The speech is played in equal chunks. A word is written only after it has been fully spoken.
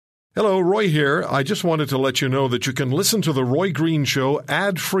Hello, Roy here. I just wanted to let you know that you can listen to The Roy Green Show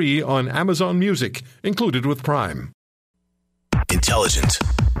ad-free on Amazon Music, included with Prime. Intelligent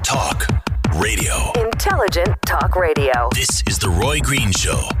Talk Radio. Intelligent Talk Radio. This is The Roy Green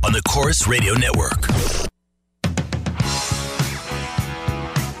Show on the Chorus Radio Network.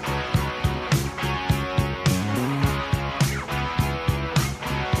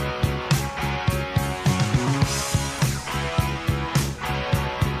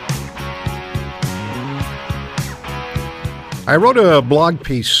 I wrote a blog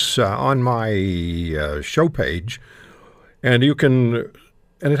piece on my show page, and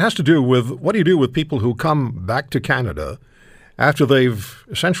it has to do with what do you do with people who come back to Canada after they've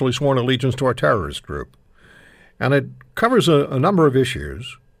essentially sworn allegiance to our terrorist group. And it covers a number of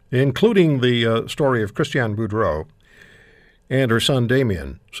issues, including the story of Christiane Boudreau and her son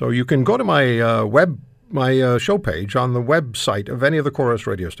Damien. So you can go to my show page on the website of any of the Chorus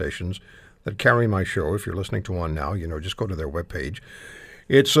radio stations that carry my show. If you're listening to one now, just go to their webpage.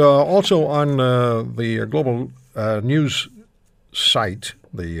 It's also on the Global News site,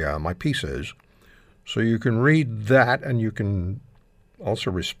 my piece is. So you can read that and you can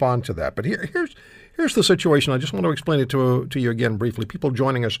also respond to that. But here's the situation. I just want to explain it to you again briefly. People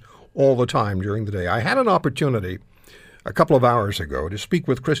joining us all the time during the day. I had an opportunity a couple of hours ago to speak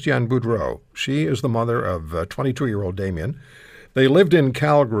with Christiane Boudreau. She is the mother of 22-year-old Damien. They lived in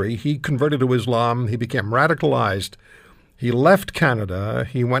Calgary. He converted to Islam. He became radicalized. He left Canada.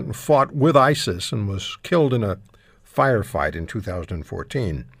 He went and fought with ISIS and was killed in a firefight in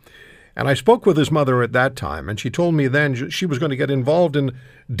 2014. And I spoke with his mother at that time, and she told me then she was going to get involved in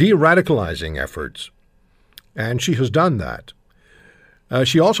de-radicalizing efforts. And she has done that.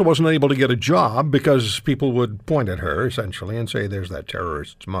 She also wasn't able to get a job because people would point at her, essentially, and say, there's that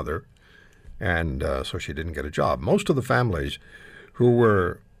terrorist's mother. And so she didn't get a job. Most of the families who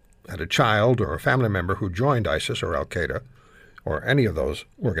had a child or a family member who joined ISIS or Al-Qaeda or any of those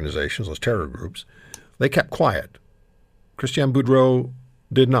organizations, those terror groups, they kept quiet. Christiane Boudreau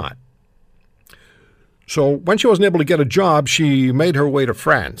did not. So when she wasn't able to get a job, she made her way to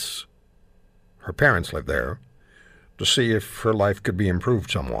France. Her parents lived there, to see if her life could be improved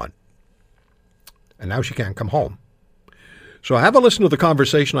somewhat. And now she can't come home. So have a listen to the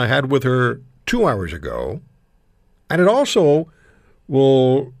conversation I had with her 2 hours ago, and it also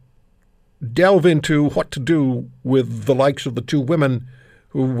will delve into what to do with the likes of the two women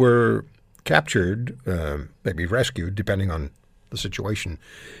who were captured, maybe rescued, depending on the situation,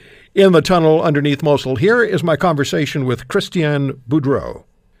 in the tunnel underneath Mosul. Here is my conversation with Christiane Boudreau.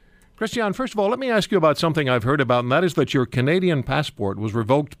 Christiane, first of all, let me ask you about something I've heard about, and that is that your Canadian passport was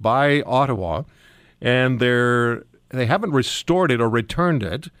revoked by Ottawa, and they haven't restored it or returned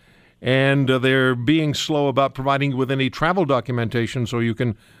it, and they're being slow about providing you with any travel documentation so you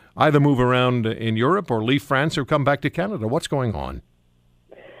can either move around in Europe or leave France or come back to Canada. What's going on?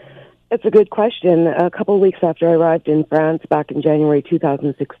 That's a good question. A couple of weeks after I arrived in France back in January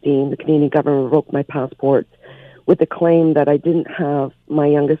 2016, the Canadian government revoked my passport with the claim that I didn't have my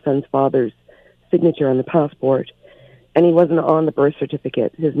youngest son's father's signature on the passport, and he wasn't on the birth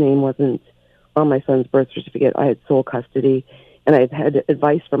certificate. His name wasn't on my son's birth certificate. I had sole custody, and I had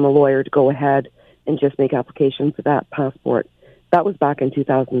advice from a lawyer to go ahead and just make application for that passport. That was back in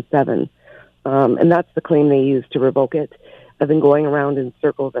 2007, and that's the claim they used to revoke it. I've been going around in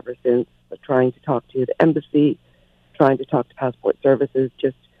circles ever since, trying to talk to the embassy, trying to talk to passport services,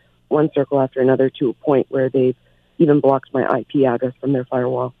 just one circle after another, to a point where they've even blocked my IP address from their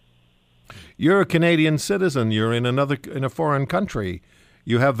firewall. You're a Canadian citizen. You're in a foreign country.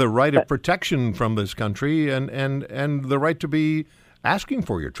 You have the right of protection from this country and the right to be asking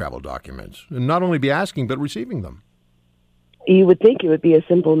for your travel documents. And not only be asking, but receiving them. You would think it would be a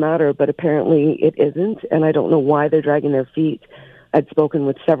simple matter, but apparently it isn't, and I don't know why they're dragging their feet. I'd spoken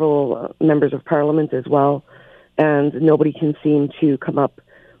with several members of Parliament as well, and nobody can seem to come up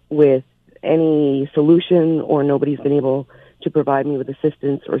with any solution, or nobody's been able to provide me with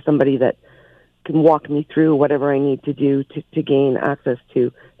assistance or somebody that can walk me through whatever I need to do to gain access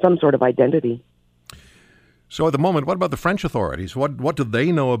to some sort of identity. So at the moment, what about the French authorities? What do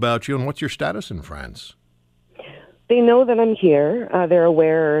they know about you, and what's your status in France? They know that I'm here. They're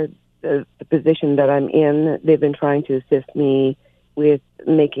aware of the position that I'm in. They've been trying to assist me with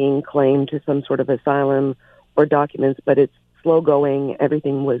making claim to some sort of asylum or documents, but it's slow going.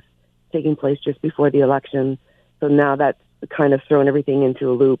 Everything was taking place just before the election. So now that's kind of thrown everything into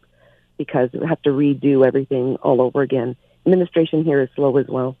a loop because we have to redo everything all over again. Administration here is slow as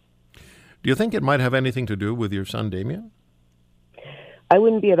well. Do you think it might have anything to do with your son Damien? I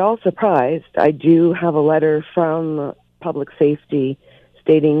wouldn't be at all surprised. I do have a letter from public safety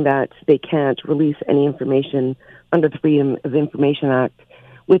stating that they can't release any information under the Freedom of Information Act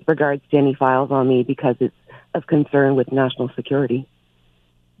with regards to any files on me because it's of concern with national security.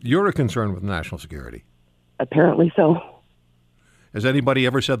 You're a concern with national security? Apparently so. Has anybody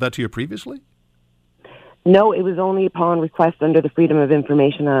ever said that to you previously? No, it was only upon request under the Freedom of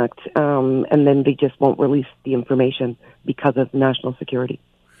Information Act, and then they just won't release the information because of national security.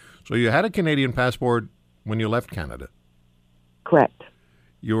 So you had a Canadian passport when you left Canada? Correct.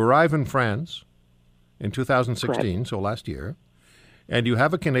 You arrive in France in 2016, correct. So last year, and you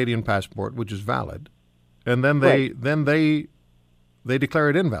have a Canadian passport which is valid, and then they declare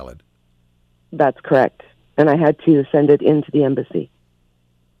it invalid. That's correct. And I had to send it into the embassy.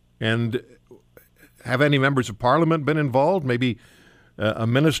 And have any members of Parliament been involved, maybe a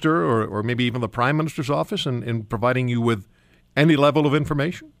minister or maybe even the Prime Minister's office in providing you with any level of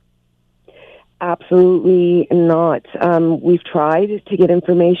information? Absolutely not. We've tried to get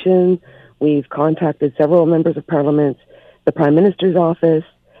information. We've contacted several members of Parliament, the Prime Minister's office.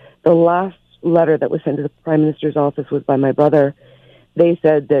 The last letter that was sent to the Prime Minister's office was by my brother. They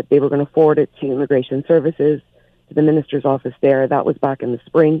said that they were going to forward it to Immigration Services, to the Minister's office there. That was back in the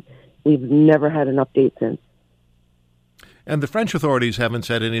spring. We've never had an update since. And the French authorities haven't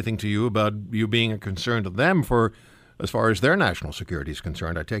said anything to you about you being a concern to them for as far as their national security is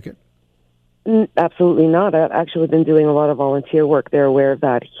concerned, I take it? Absolutely not. I've actually been doing a lot of volunteer work. They're aware of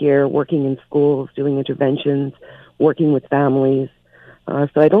that here, working in schools, doing interventions, working with families.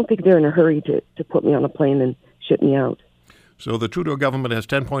 So I don't think they're in a hurry to put me on a plane and ship me out. So the Trudeau government has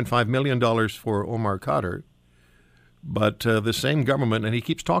 $10.5 million for Omar Khadr, but the same government, and he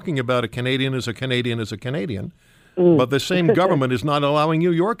keeps talking about a Canadian is a Canadian is a Canadian, but the same government is not allowing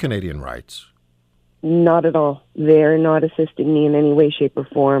you your Canadian rights. Not at all. They're not assisting me in any way, shape, or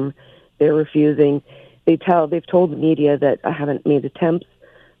form. They're refusing. They've told the media that I haven't made attempts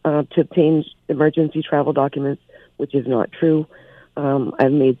to obtain emergency travel documents, which is not true.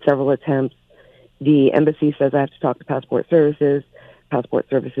 I've made several attempts. The embassy says I have to talk to Passport Services. Passport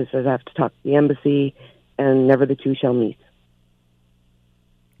Services says I have to talk to the embassy, and never the two shall meet.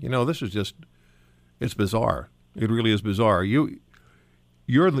 You know, this is it's bizarre. It really is bizarre. You're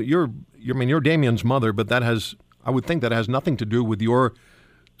Damien's mother, but I would think that has nothing to do with your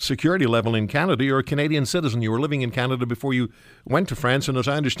security level in Canada. You're a Canadian citizen. You were living in Canada before you went to France, and as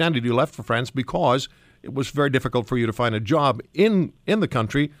I understand it, you left for France because it was very difficult for you to find a job in the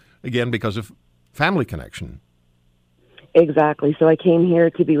country, again, because of family connection. Exactly. So I came here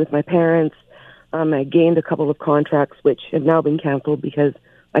to be with my parents. I gained a couple of contracts, which have now been canceled because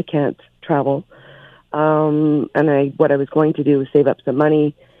I can't travel. And what I was going to do was save up some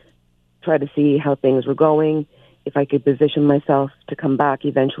money, try to see how things were going, if I could position myself to come back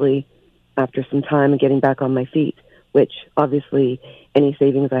eventually after some time and getting back on my feet, which obviously any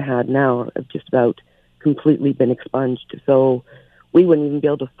savings I had now have just about completely been expunged. So we wouldn't even be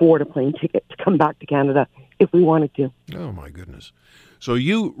able to afford a plane ticket to come back to Canada if we wanted to. Oh, my goodness. So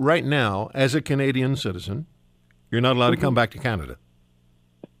you, right now, as a Canadian citizen, you're not allowed to come back to Canada?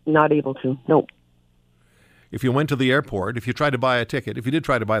 Not able to, no. If you went to the airport, if you tried to buy a ticket, if you did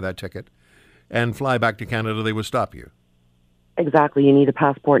try to buy that ticket and fly back to Canada, they would stop you? Exactly. You need a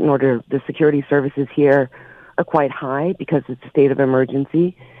passport in order. The security services here are quite high because it's a state of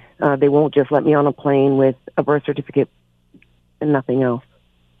emergency. They won't just let me on a plane with a birth certificate and nothing else.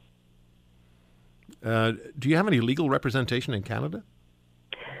 Do you have any legal representation in Canada?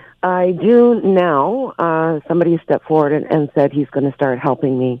 I do now. Somebody stepped forward and said he's going to start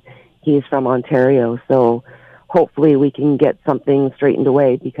helping me. He's from Ontario, so hopefully we can get something straightened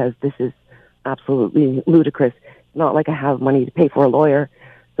away because this is absolutely ludicrous. It's not like I have money to pay for a lawyer,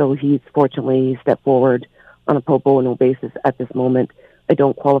 so he's fortunately stepped forward on a pro bono basis at this moment. I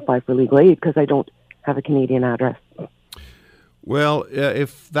don't qualify for legal aid because I don't have a Canadian address. Well,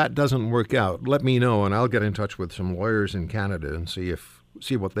 if that doesn't work out, let me know, and I'll get in touch with some lawyers in Canada and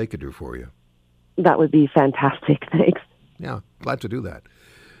see what they could do for you. That would be fantastic. Thanks. Yeah, glad to do that.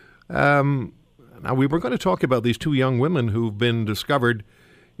 Now, we were going to talk about these two young women who've been discovered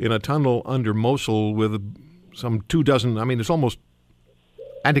in a tunnel under Mosul with some 24. I mean, it's almost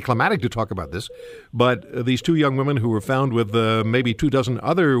anticlimactic to talk about this, but these two young women who were found with maybe 24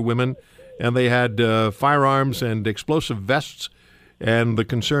 other women, and they had firearms and explosive vests, and the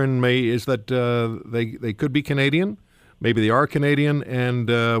concern is that they could be Canadian, maybe they are Canadian, and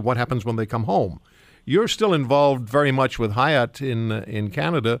what happens when they come home. You're still involved very much with Hayat in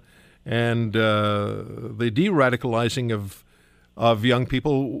Canada and the de-radicalizing of young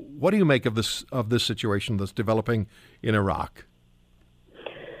people. What do you make of this situation that's developing in Iraq?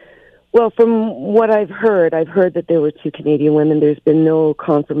 Well, from what I've heard that there were 2 Canadian women. There's been no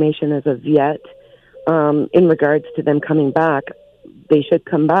confirmation as of yet in regards to them coming back. They should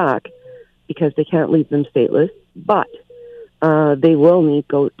come back because they can't leave them stateless, but they will need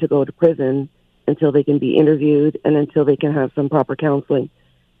to go to prison until they can be interviewed and until they can have some proper counseling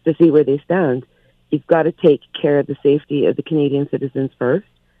to see where they stand. You've got to take care of the safety of the Canadian citizens first,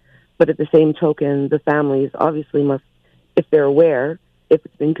 but at the same token, the families obviously must, if they're aware, if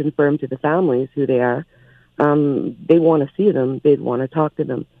it's been confirmed to the families who they are, they want to see them, they'd want to talk to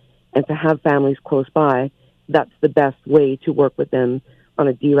them. And to have families close by, that's the best way to work with them on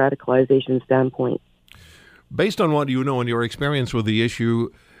a de-radicalization standpoint. Based on what you know and your experience with the issue,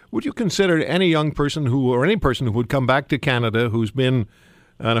 would you consider any young person or any person who would come back to Canada who's been,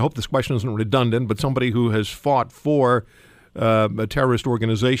 and I hope this question isn't redundant, but somebody who has fought for a terrorist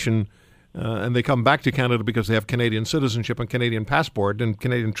organization, and they come back to Canada because they have Canadian citizenship and Canadian passport and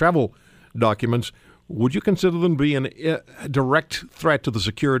Canadian travel documents, would you consider them to be a direct threat to the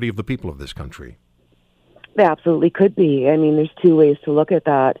security of the people of this country? They absolutely could be. I mean, there's 2 ways to look at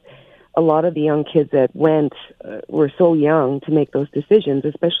that. A lot of the young kids that went were so young to make those decisions,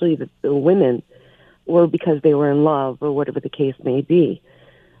 especially the women, were because they were in love or whatever the case may be.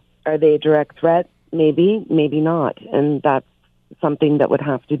 Are they a direct threat? Maybe, maybe not. And that's something that would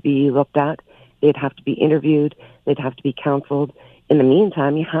have to be looked at. They'd have to be interviewed. They'd have to be counseled. In the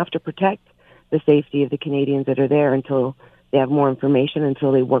meantime, you have to protect the safety of the Canadians that are there until they have more information,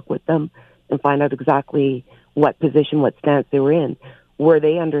 until they work with them and find out exactly what position, what stance they were in. Were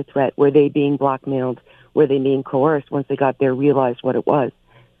they under threat? Were they being blackmailed? Were they being coerced once they got there, realized what it was?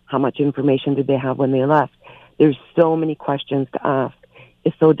 How much information did they have when they left? There's so many questions to ask.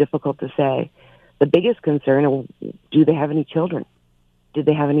 It's so difficult to say. The biggest concern, do they have any children? Did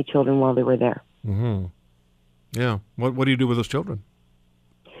they have any children while they were there? Mm-hmm. Yeah. What do you do with those children?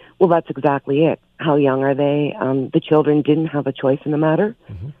 Well, that's exactly it. How young are they? The children didn't have a choice in the matter.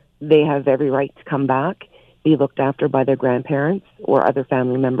 Mm-hmm. They have every right to come back, be looked after by their grandparents or other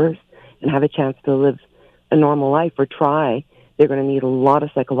family members, and have a chance to live a normal life or try. They're going to need a lot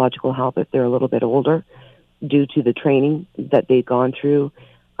of psychological help if they're a little bit older due to the training that they've gone through.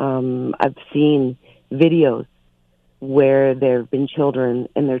 I've seen videos where there have been children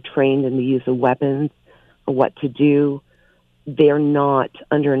and they're trained in the use of weapons or what to do. They're not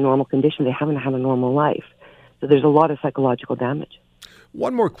under a normal condition. They haven't had a normal life. So there's a lot of psychological damage.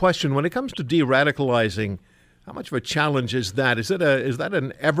 One more question. When it comes to de-radicalizing, how much of a challenge is that? Is that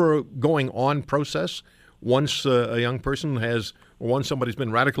an ever-going-on process once a young person once somebody's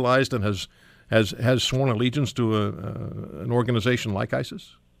been radicalized and has sworn allegiance to an organization like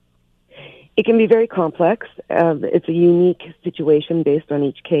ISIS? It can be very complex. It's a unique situation based on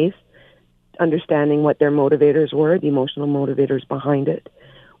each case, understanding what their motivators were, the emotional motivators behind it,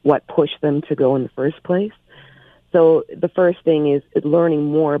 what pushed them to go in the first place. So the first thing is learning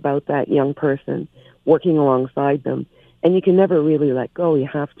more about that young person, working alongside them. And you can never really let go. You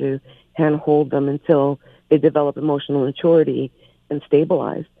have to handhold them until they develop emotional maturity and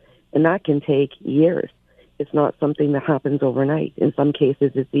stabilize. And that can take years. It's not something that happens overnight. In some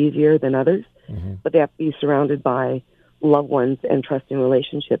cases, it's easier than others, but they have to be surrounded by loved ones and trusting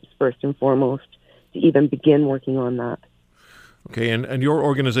relationships first and foremost to even begin working on that. Okay, and your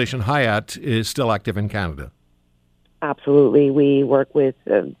organization, Hayat, is still active in Canada? Absolutely. We work with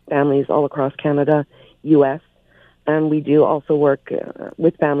families all across Canada, U.S., and we do also work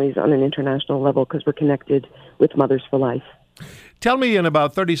with families on an international level because we're connected with Mothers for Life. Tell me in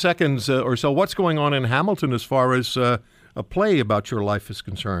about 30 seconds or so, what's going on in Hamilton as far as a play about your life is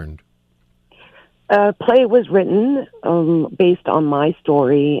concerned? A play was written based on my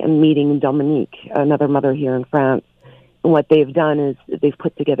story and meeting Dominique, another mother here in France. And what they've done is they've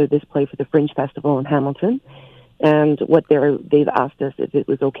put together this play for the Fringe Festival in Hamilton. And what they've asked us if it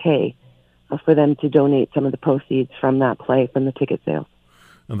was okay for them to donate some of the proceeds from that play, from the ticket sales.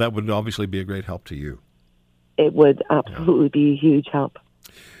 And that would obviously be a great help to you. It would absolutely be a huge help.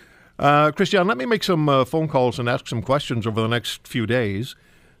 Christiane, let me make some phone calls and ask some questions over the next few days,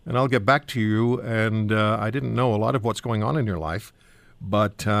 and I'll get back to you. And I didn't know a lot of what's going on in your life,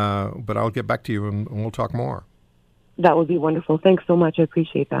 but I'll get back to you and we'll talk more. That would be wonderful. Thanks so much. I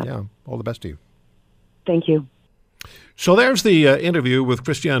appreciate that. Yeah, all the best to you. Thank you. So there's the interview with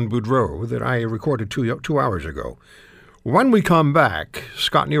Christiane Boudreau that I recorded 2 hours ago. When we come back,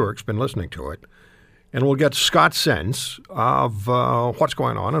 Scott Newark's been listening to it, and we'll get Scott's sense of what's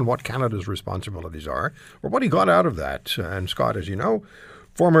going on and what Canada's responsibilities are, or what he got out of that. And Scott, as you know,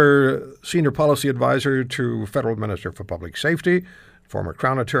 former senior policy advisor to Federal Minister for Public Safety, former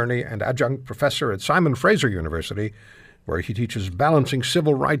Crown Attorney and adjunct professor at Simon Fraser University, where he teaches balancing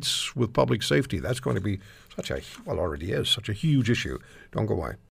civil rights with public safety. That's going to be already is such a huge issue. Don't go away.